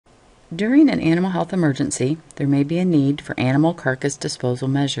During an animal health emergency, there may be a need for animal carcass disposal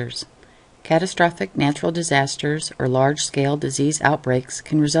measures. Catastrophic natural disasters or large-scale disease outbreaks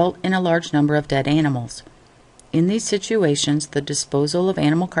can result in a large number of dead animals. In these situations, the disposal of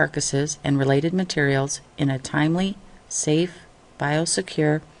animal carcasses and related materials in a timely, safe,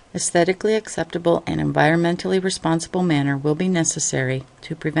 biosecure, aesthetically acceptable, and environmentally responsible manner will be necessary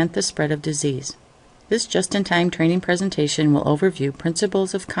to prevent the spread of disease. This just-in-time training presentation will overview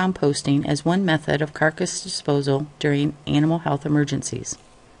principles of composting as one method of carcass disposal during animal health emergencies.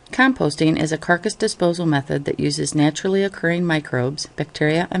 Composting is a carcass disposal method that uses naturally occurring microbes,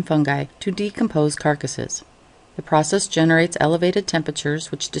 bacteria, and fungi to decompose carcasses. The process generates elevated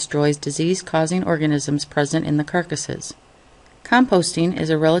temperatures which destroys disease-causing organisms present in the carcasses. Composting is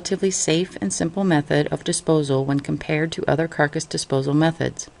a relatively safe and simple method of disposal when compared to other carcass disposal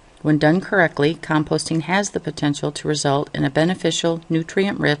methods. When done correctly, composting has the potential to result in a beneficial,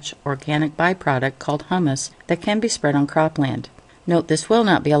 nutrient-rich, organic byproduct called humus that can be spread on cropland. Note this will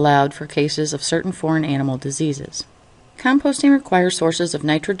not be allowed for cases of certain foreign animal diseases. Composting requires sources of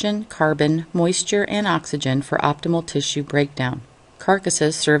nitrogen, carbon, moisture, and oxygen for optimal tissue breakdown.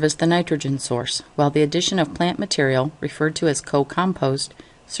 Carcasses serve as the nitrogen source, while the addition of plant material, referred to as co-compost,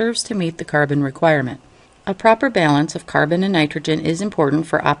 serves to meet the carbon requirement. A proper balance of carbon and nitrogen is important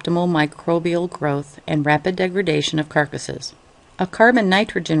for optimal microbial growth and rapid degradation of carcasses. A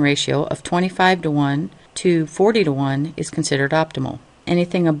carbon-nitrogen ratio of 25:1 to 40:1 is considered optimal.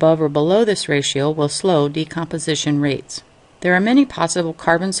 Anything above or below this ratio will slow decomposition rates. There are many possible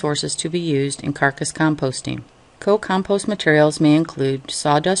carbon sources to be used in carcass composting. Co-compost materials may include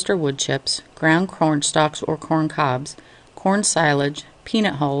sawdust or wood chips, ground corn stalks or corn cobs, corn silage,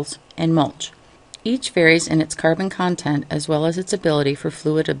 peanut hulls, and mulch. Each varies in its carbon content as well as its ability for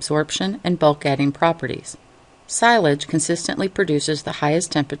fluid absorption and bulk adding properties. Silage consistently produces the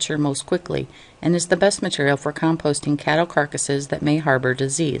highest temperature most quickly and is the best material for composting cattle carcasses that may harbor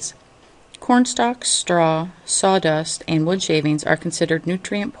disease. Cornstalks, straw, sawdust, and wood shavings are considered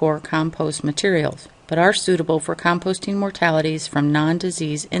nutrient-poor compost materials, but are suitable for composting mortalities from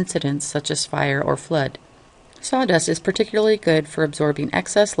non-disease incidents such as fire or flood. Sawdust is particularly good for absorbing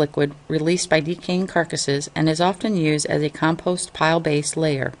excess liquid released by decaying carcasses and is often used as a compost pile base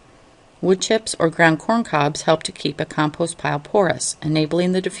layer. Wood chips or ground corn cobs help to keep a compost pile porous,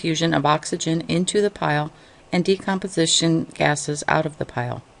 enabling the diffusion of oxygen into the pile and decomposition gases out of the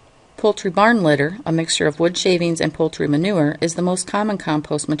pile. Poultry barn litter, a mixture of wood shavings and poultry manure, is the most common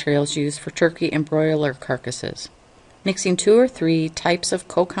compost materials used for turkey and broiler carcasses. Mixing 2 or 3 types of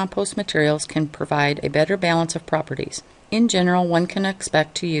co-compost materials can provide a better balance of properties. In general, one can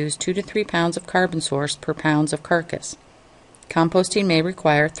expect to use 2 to 3 pounds of carbon source per pounds of carcass. Composting may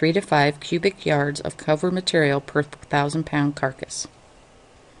require 3 to 5 cubic yards of cover material per 1,000-pound carcass.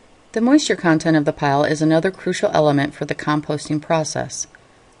 The moisture content of the pile is another crucial element for the composting process.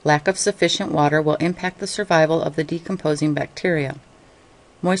 Lack of sufficient water will impact the survival of the decomposing bacteria.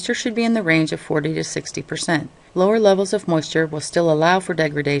 Moisture should be in the range of 40 to 60%. Lower levels of moisture will still allow for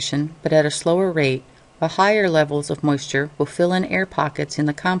degradation, but at a slower rate, while higher levels of moisture will fill in air pockets in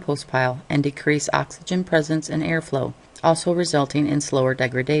the compost pile and decrease oxygen presence and airflow, also resulting in slower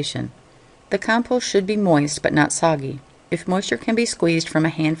degradation. The compost should be moist but not soggy. If moisture can be squeezed from a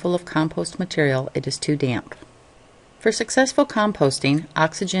handful of compost material, it is too damp. For successful composting,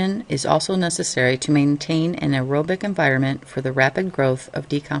 oxygen is also necessary to maintain an aerobic environment for the rapid growth of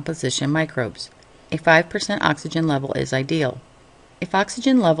decomposition microbes. A 5% oxygen level is ideal. If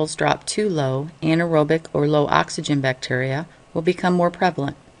oxygen levels drop too low, anaerobic or low oxygen bacteria will become more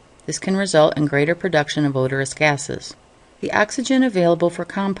prevalent. This can result in greater production of odorous gases. The oxygen available for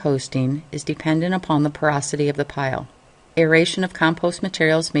composting is dependent upon the porosity of the pile. Aeration of compost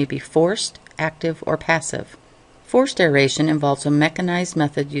materials may be forced, active, or passive. Forced aeration involves a mechanized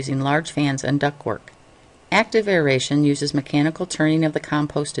method using large fans and ductwork. Active aeration uses mechanical turning of the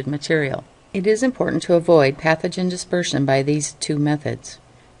composted material. It is important to avoid pathogen dispersion by these two methods.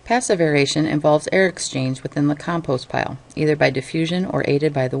 Passive aeration involves air exchange within the compost pile, either by diffusion or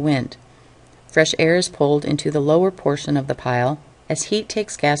aided by the wind. Fresh air is pulled into the lower portion of the pile as heat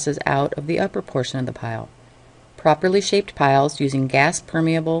takes gases out of the upper portion of the pile. Properly shaped piles using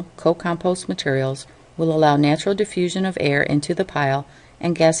gas-permeable co-compost materials will allow natural diffusion of air into the pile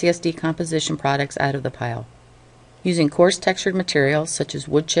and gaseous decomposition products out of the pile. Using coarse textured materials such as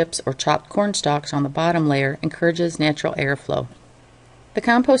wood chips or chopped corn stalks on the bottom layer encourages natural airflow. The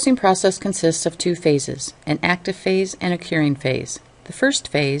composting process consists of 2 phases, an active phase and a curing phase. The first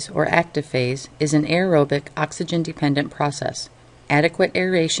phase, or active phase, is an aerobic, oxygen-dependent process. Adequate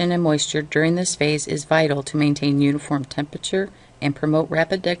aeration and moisture during this phase is vital to maintain uniform temperature and promote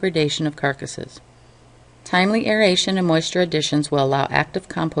rapid degradation of carcasses. Timely aeration and moisture additions will allow active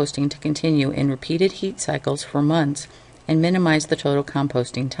composting to continue in repeated heat cycles for months and minimize the total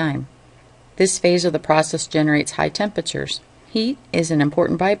composting time. This phase of the process generates high temperatures. Heat is an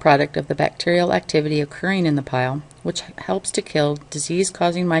important byproduct of the bacterial activity occurring in the pile, which helps to kill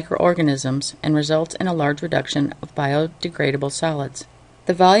disease-causing microorganisms and results in a large reduction of biodegradable solids.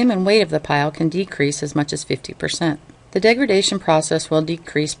 The volume and weight of the pile can decrease as much as 50%. The degradation process will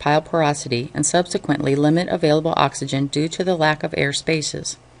decrease pile porosity and subsequently limit available oxygen due to the lack of air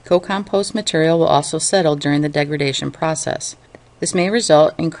spaces. Co-compost material will also settle during the degradation process. This may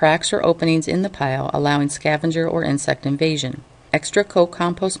result in cracks or openings in the pile, allowing scavenger or insect invasion. Extra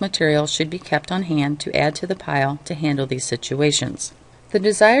co-compost material should be kept on hand to add to the pile to handle these situations. The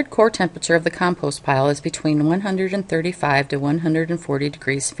desired core temperature of the compost pile is between 135 to 140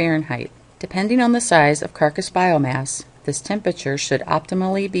 degrees Fahrenheit. Depending on the size of carcass biomass, this temperature should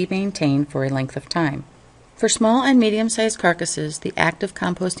optimally be maintained for a length of time. For small and medium-sized carcasses, the active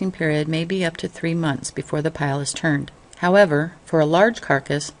composting period may be up to 3 months before the pile is turned. However, for a large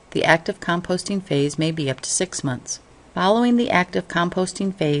carcass, the active composting phase may be up to 6 months. Following the active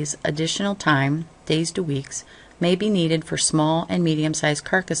composting phase, additional time, days to weeks, may be needed for small and medium-sized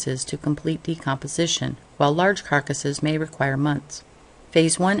carcasses to complete decomposition, while large carcasses may require months.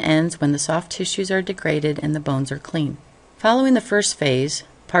 Phase 1 ends when the soft tissues are degraded and the bones are clean. Following the first phase,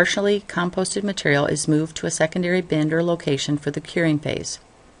 partially composted material is moved to a secondary bin or location for the curing phase.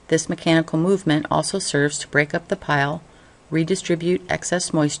 This mechanical movement also serves to break up the pile, redistribute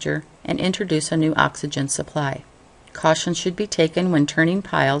excess moisture, and introduce a new oxygen supply. Caution should be taken when turning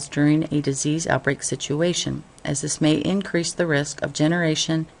piles during a disease outbreak situation, as this may increase the risk of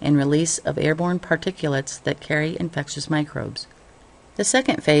generation and release of airborne particulates that carry infectious microbes. The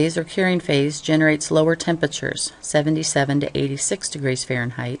second phase, or curing phase, generates lower temperatures, 77 to 86 degrees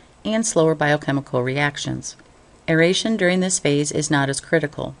Fahrenheit, and slower biochemical reactions. Aeration during this phase is not as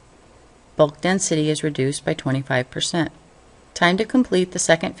critical. Bulk density is reduced by 25%. Time to complete the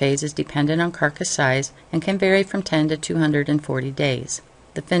second phase is dependent on carcass size and can vary from 10 to 240 days.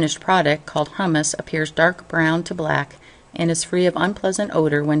 The finished product, called humus, appears dark brown to black and is free of unpleasant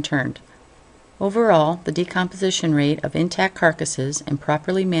odor when turned. Overall, the decomposition rate of intact carcasses in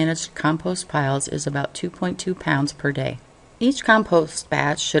properly managed compost piles is about 2.2 pounds per day. Each compost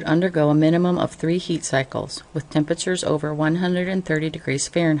batch should undergo a minimum of 3 heat cycles, with temperatures over 130 degrees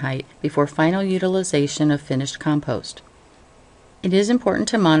Fahrenheit before final utilization of finished compost. It is important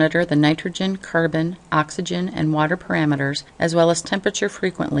to monitor the nitrogen, carbon, oxygen, and water parameters, as well as temperature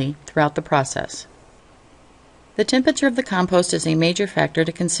frequently throughout the process. The temperature of the compost is a major factor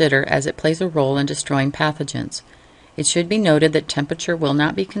to consider as it plays a role in destroying pathogens. It should be noted that temperature will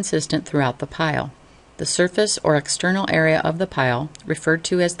not be consistent throughout the pile. The surface or external area of the pile, referred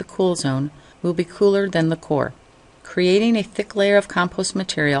to as the cool zone, will be cooler than the core. Creating a thick layer of compost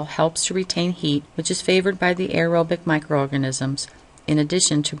material helps to retain heat, which is favored by the aerobic microorganisms, in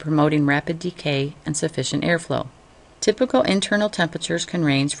addition to promoting rapid decay and sufficient airflow. Typical internal temperatures can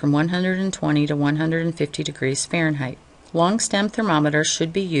range from 120 to 150 degrees Fahrenheit. Long stem thermometers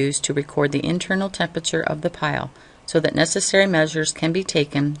should be used to record the internal temperature of the pile, so that necessary measures can be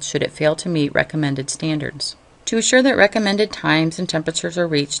taken should it fail to meet recommended standards. To assure that recommended times and temperatures are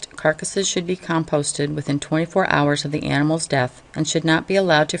reached, carcasses should be composted within 24 hours of the animal's death and should not be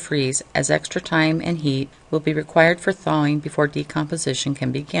allowed to freeze, as extra time and heat will be required for thawing before decomposition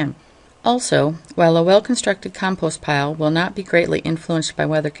can begin. Also, while a well-constructed compost pile will not be greatly influenced by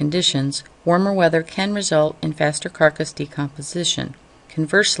weather conditions, warmer weather can result in faster carcass decomposition.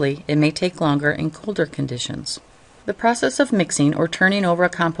 Conversely, it may take longer in colder conditions. The process of mixing or turning over a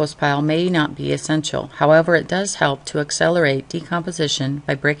compost pile may not be essential. However, it does help to accelerate decomposition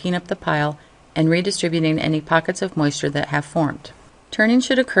by breaking up the pile and redistributing any pockets of moisture that have formed. Turning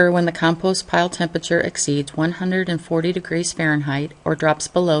should occur when the compost pile temperature exceeds 140 degrees Fahrenheit or drops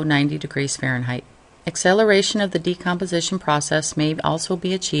below 90 degrees Fahrenheit. Acceleration of the decomposition process may also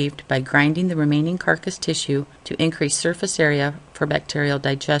be achieved by grinding the remaining carcass tissue to increase surface area for bacterial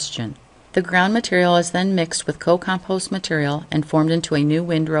digestion. The ground material is then mixed with co-compost material and formed into a new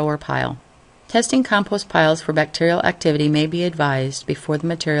windrow or pile. Testing compost piles for bacterial activity may be advised before the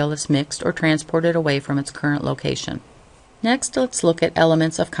material is mixed or transported away from its current location. Next, let's look at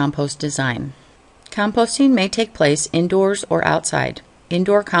elements of compost design. Composting may take place indoors or outside.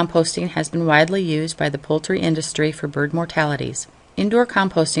 Indoor composting has been widely used by the poultry industry for bird mortalities. Indoor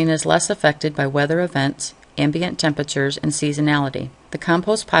composting is less affected by weather events, ambient temperatures, and seasonality. The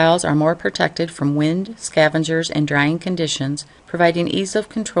compost piles are more protected from wind, scavengers, and drying conditions, providing ease of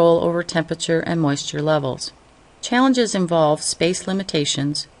control over temperature and moisture levels. Challenges involve space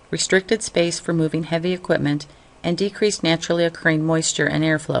limitations, restricted space for moving heavy equipment, and decreased naturally occurring moisture and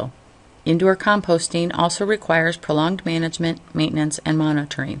airflow. Indoor composting also requires prolonged management, maintenance, and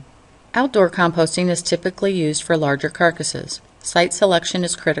monitoring. Outdoor composting is typically used for larger carcasses. Site selection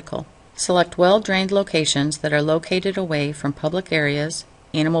is critical. Select well-drained locations that are located away from public areas,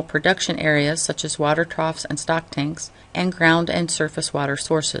 animal production areas such as water troughs and stock tanks, and ground and surface water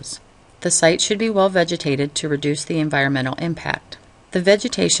sources. The site should be well vegetated to reduce the environmental impact. The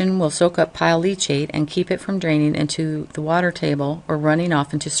vegetation will soak up pile leachate and keep it from draining into the water table or running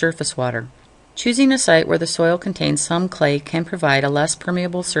off into surface water. Choosing a site where the soil contains some clay can provide a less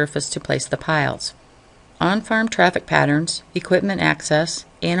permeable surface to place the piles. On-farm traffic patterns, equipment access,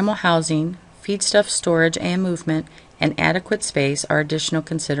 animal housing, feedstuff storage and movement, and adequate space are additional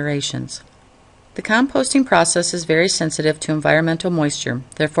considerations. The composting process is very sensitive to environmental moisture,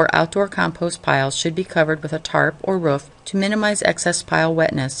 therefore outdoor compost piles should be covered with a tarp or roof to minimize excess pile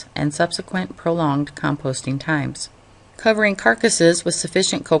wetness and subsequent prolonged composting times. Covering carcasses with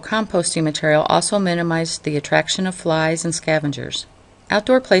sufficient co-composting material also minimizes the attraction of flies and scavengers.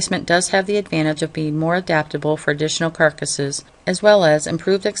 Outdoor placement does have the advantage of being more adaptable for additional carcasses, as well as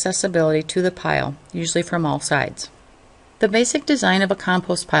improved accessibility to the pile, usually from all sides. The basic design of a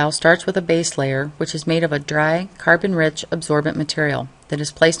compost pile starts with a base layer, which is made of a dry, carbon-rich, absorbent material that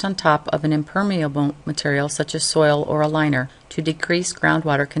is placed on top of an impermeable material such as soil or a liner to decrease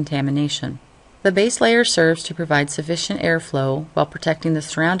groundwater contamination. The base layer serves to provide sufficient airflow while protecting the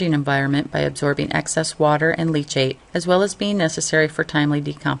surrounding environment by absorbing excess water and leachate, as well as being necessary for timely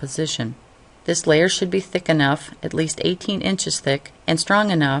decomposition. This layer should be thick enough, at least 18 inches thick, and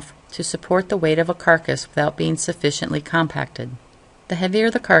strong enough to support the weight of a carcass without being sufficiently compacted. The heavier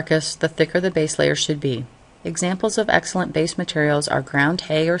the carcass, the thicker the base layer should be. Examples of excellent base materials are ground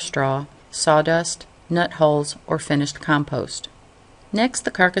hay or straw, sawdust, nut hulls, or finished compost. Next,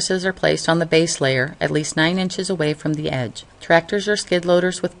 the carcasses are placed on the base layer at least 9 inches away from the edge. Tractors or skid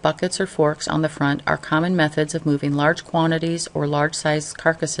loaders with buckets or forks on the front are common methods of moving large quantities or large-sized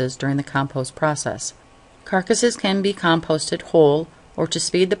carcasses during the compost process. Carcasses can be composted whole, or to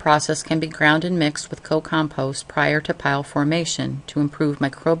speed the process can be ground and mixed with co-compost prior to pile formation to improve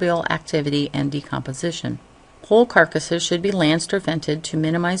microbial activity and decomposition. Whole carcasses should be lanced or vented to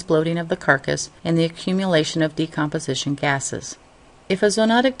minimize bloating of the carcass and the accumulation of decomposition gases. If a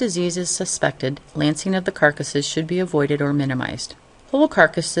zoonotic disease is suspected, lancing of the carcasses should be avoided or minimized. Whole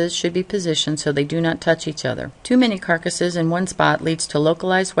carcasses should be positioned so they do not touch each other. Too many carcasses in one spot leads to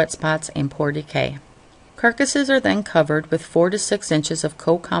localized wet spots and poor decay. Carcasses are then covered with 4 to 6 inches of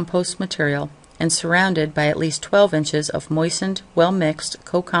co-compost material and surrounded by at least 12 inches of moistened, well-mixed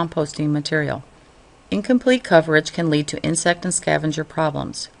co-composting material. Incomplete coverage can lead to insect and scavenger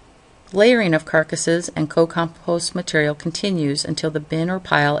problems. Layering of carcasses and co-compost material continues until the bin or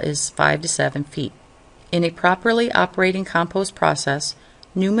pile is 5 to 7 feet. In a properly operating compost process,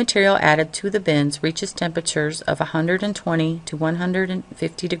 new material added to the bins reaches temperatures of 120 to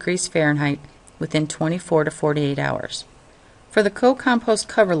 150 degrees Fahrenheit within 24 to 48 hours. For the co-compost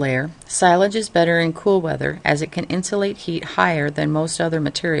cover layer, silage is better in cool weather as it can insulate heat higher than most other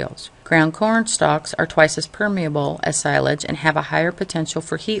materials. Ground corn stalks are twice as permeable as silage and have a higher potential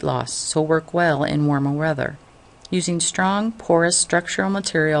for heat loss, so work well in warmer weather. Using strong, porous structural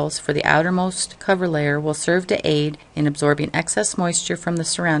materials for the outermost cover layer will serve to aid in absorbing excess moisture from the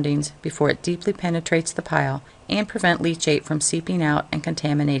surroundings before it deeply penetrates the pile and prevent leachate from seeping out and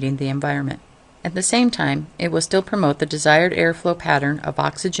contaminating the environment. At the same time, it will still promote the desired airflow pattern of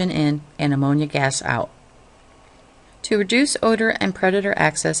oxygen in and ammonia gas out. To reduce odor and predator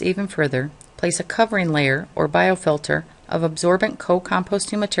access even further, place a covering layer or biofilter of absorbent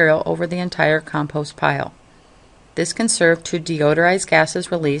co-composting material over the entire compost pile. This can serve to deodorize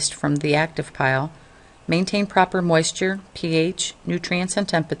gases released from the active pile, maintain proper moisture, pH, nutrients, and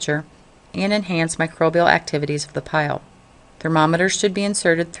temperature, and enhance microbial activities of the pile. Thermometers should be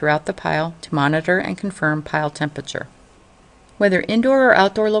inserted throughout the pile to monitor and confirm pile temperature. Whether indoor or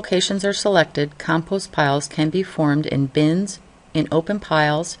outdoor locations are selected, compost piles can be formed in bins, in open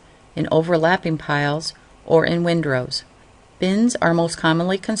piles, in overlapping piles, or in windrows. Bins are most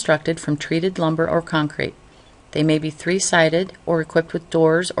commonly constructed from treated lumber or concrete. They may be 3-sided or equipped with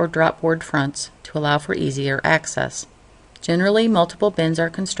doors or drop-board fronts to allow for easier access. Generally, multiple bins are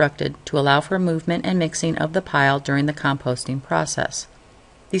constructed to allow for movement and mixing of the pile during the composting process.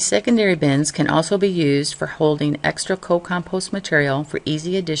 These secondary bins can also be used for holding extra co-compost material for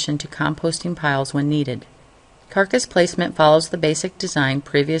easy addition to composting piles when needed. Carcass placement follows the basic design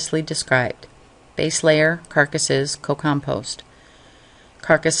previously described. Base layer, carcasses, co-compost.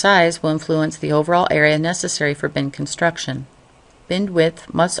 Carcass size will influence the overall area necessary for bin construction. Bin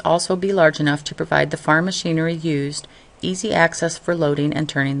width must also be large enough to provide the farm machinery used easy access for loading and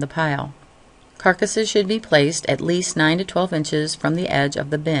turning the pile. Carcasses should be placed at least 9 to 12 inches from the edge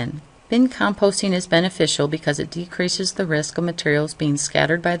of the bin. Bin composting is beneficial because it decreases the risk of materials being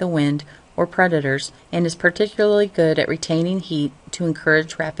scattered by the wind or predators and is particularly good at retaining heat to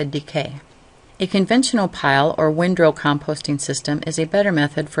encourage rapid decay. A conventional pile or windrow composting system is a better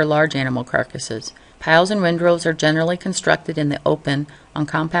method for large animal carcasses. Piles and windrows are generally constructed in the open on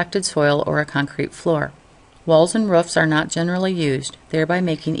compacted soil or a concrete floor. Walls and roofs are not generally used, thereby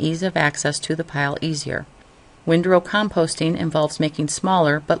making ease of access to the pile easier. Windrow composting involves making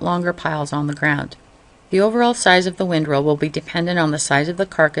smaller but longer piles on the ground. The overall size of the windrow will be dependent on the size of the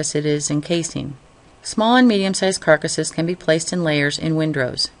carcass it is encasing. Small and medium-sized carcasses can be placed in layers in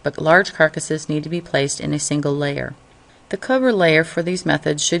windrows, but large carcasses need to be placed in a single layer. The cover layer for these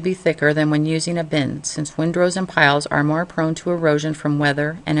methods should be thicker than when using a bin, since windrows and piles are more prone to erosion from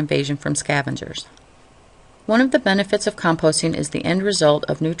weather and invasion from scavengers. One of the benefits of composting is the end result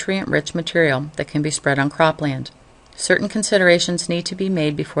of nutrient-rich material that can be spread on cropland. Certain considerations need to be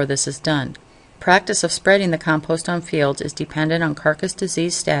made before this is done. Practice of spreading the compost on fields is dependent on carcass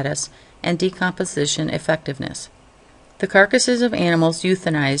disease status and decomposition effectiveness. The carcasses of animals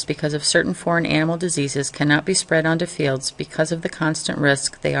euthanized because of certain foreign animal diseases cannot be spread onto fields because of the constant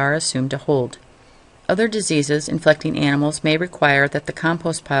risk they are assumed to hold. Other diseases infecting animals may require that the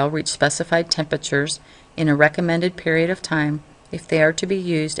compost pile reach specified temperatures in a recommended period of time if they are to be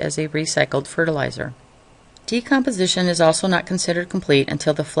used as a recycled fertilizer. Decomposition is also not considered complete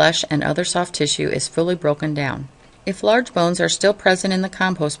until the flesh and other soft tissue is fully broken down. If large bones are still present in the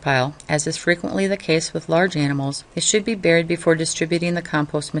compost pile, as is frequently the case with large animals, they should be buried before distributing the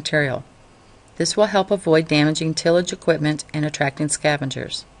compost material. This will help avoid damaging tillage equipment and attracting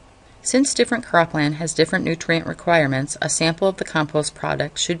scavengers. Since different cropland has different nutrient requirements, a sample of the compost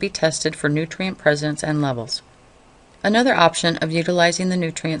product should be tested for nutrient presence and levels. Another option of utilizing the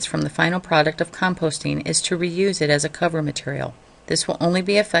nutrients from the final product of composting is to reuse it as a cover material. This will only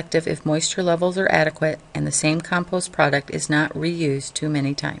be effective if moisture levels are adequate and the same compost product is not reused too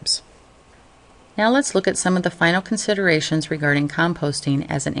many times. Now let's look at some of the final considerations regarding composting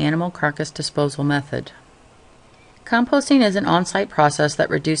as an animal carcass disposal method. Composting is an on-site process that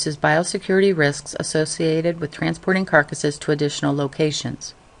reduces biosecurity risks associated with transporting carcasses to additional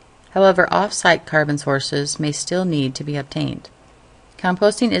locations. However, off-site carbon sources may still need to be obtained.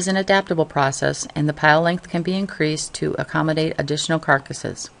 Composting is an adaptable process, and the pile length can be increased to accommodate additional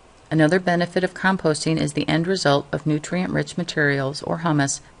carcasses. Another benefit of composting is the end result of nutrient-rich materials or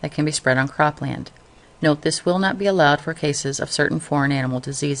humus that can be spread on cropland. Note this will not be allowed for cases of certain foreign animal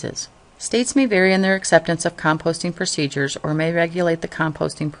diseases. States may vary in their acceptance of composting procedures or may regulate the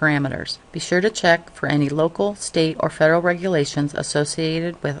composting parameters. Be sure to check for any local, state, or federal regulations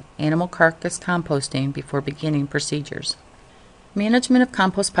associated with animal carcass composting before beginning procedures. Management of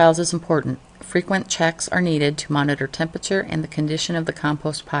compost piles is important. Frequent checks are needed to monitor temperature and the condition of the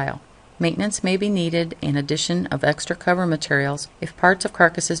compost pile. Maintenance may be needed in addition of extra cover materials if parts of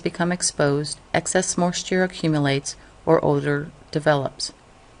carcasses become exposed, excess moisture accumulates, or odor develops.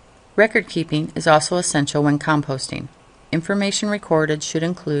 Record keeping is also essential when composting. Information recorded should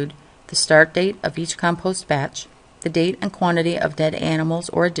include the start date of each compost batch, the date and quantity of dead animals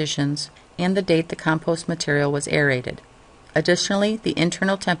or additions, and the date the compost material was aerated. Additionally, the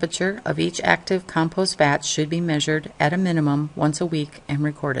internal temperature of each active compost batch should be measured at a minimum once a week and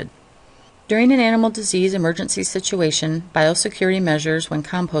recorded. During an animal disease emergency situation, biosecurity measures when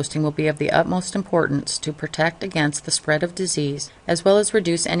composting will be of the utmost importance to protect against the spread of disease, as well as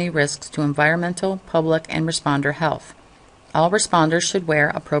reduce any risks to environmental, public, and responder health. All responders should wear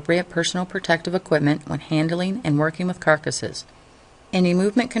appropriate personal protective equipment when handling and working with carcasses. Any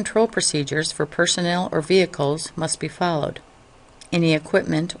movement control procedures for personnel or vehicles must be followed. Any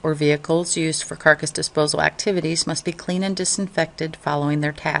equipment or vehicles used for carcass disposal activities must be cleaned and disinfected following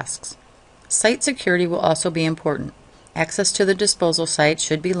their tasks. Site security will also be important. Access to the disposal site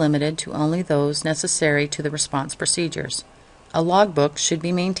should be limited to only those necessary to the response procedures. A logbook should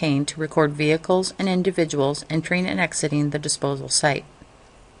be maintained to record vehicles and individuals entering and exiting the disposal site.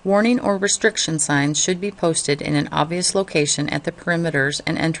 Warning or restriction signs should be posted in an obvious location at the perimeters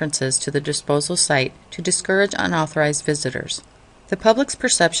and entrances to the disposal site to discourage unauthorized visitors. The public's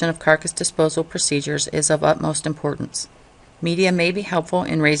perception of carcass disposal procedures is of utmost importance. Media may be helpful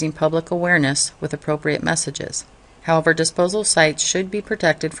in raising public awareness with appropriate messages. However, disposal sites should be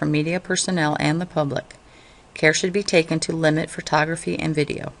protected from media personnel and the public. Care should be taken to limit photography and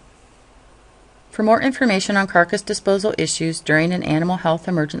video. For more information on carcass disposal issues during an animal health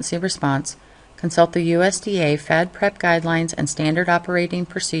emergency response, consult the USDA FAD Prep Guidelines and Standard Operating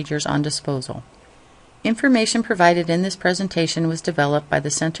Procedures on Disposal. Information provided in this presentation was developed by the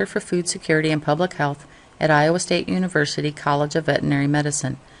Center for Food Security and Public Health at Iowa State University College of Veterinary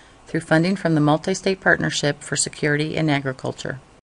Medicine through funding from the Multi-State Partnership for Security in Agriculture.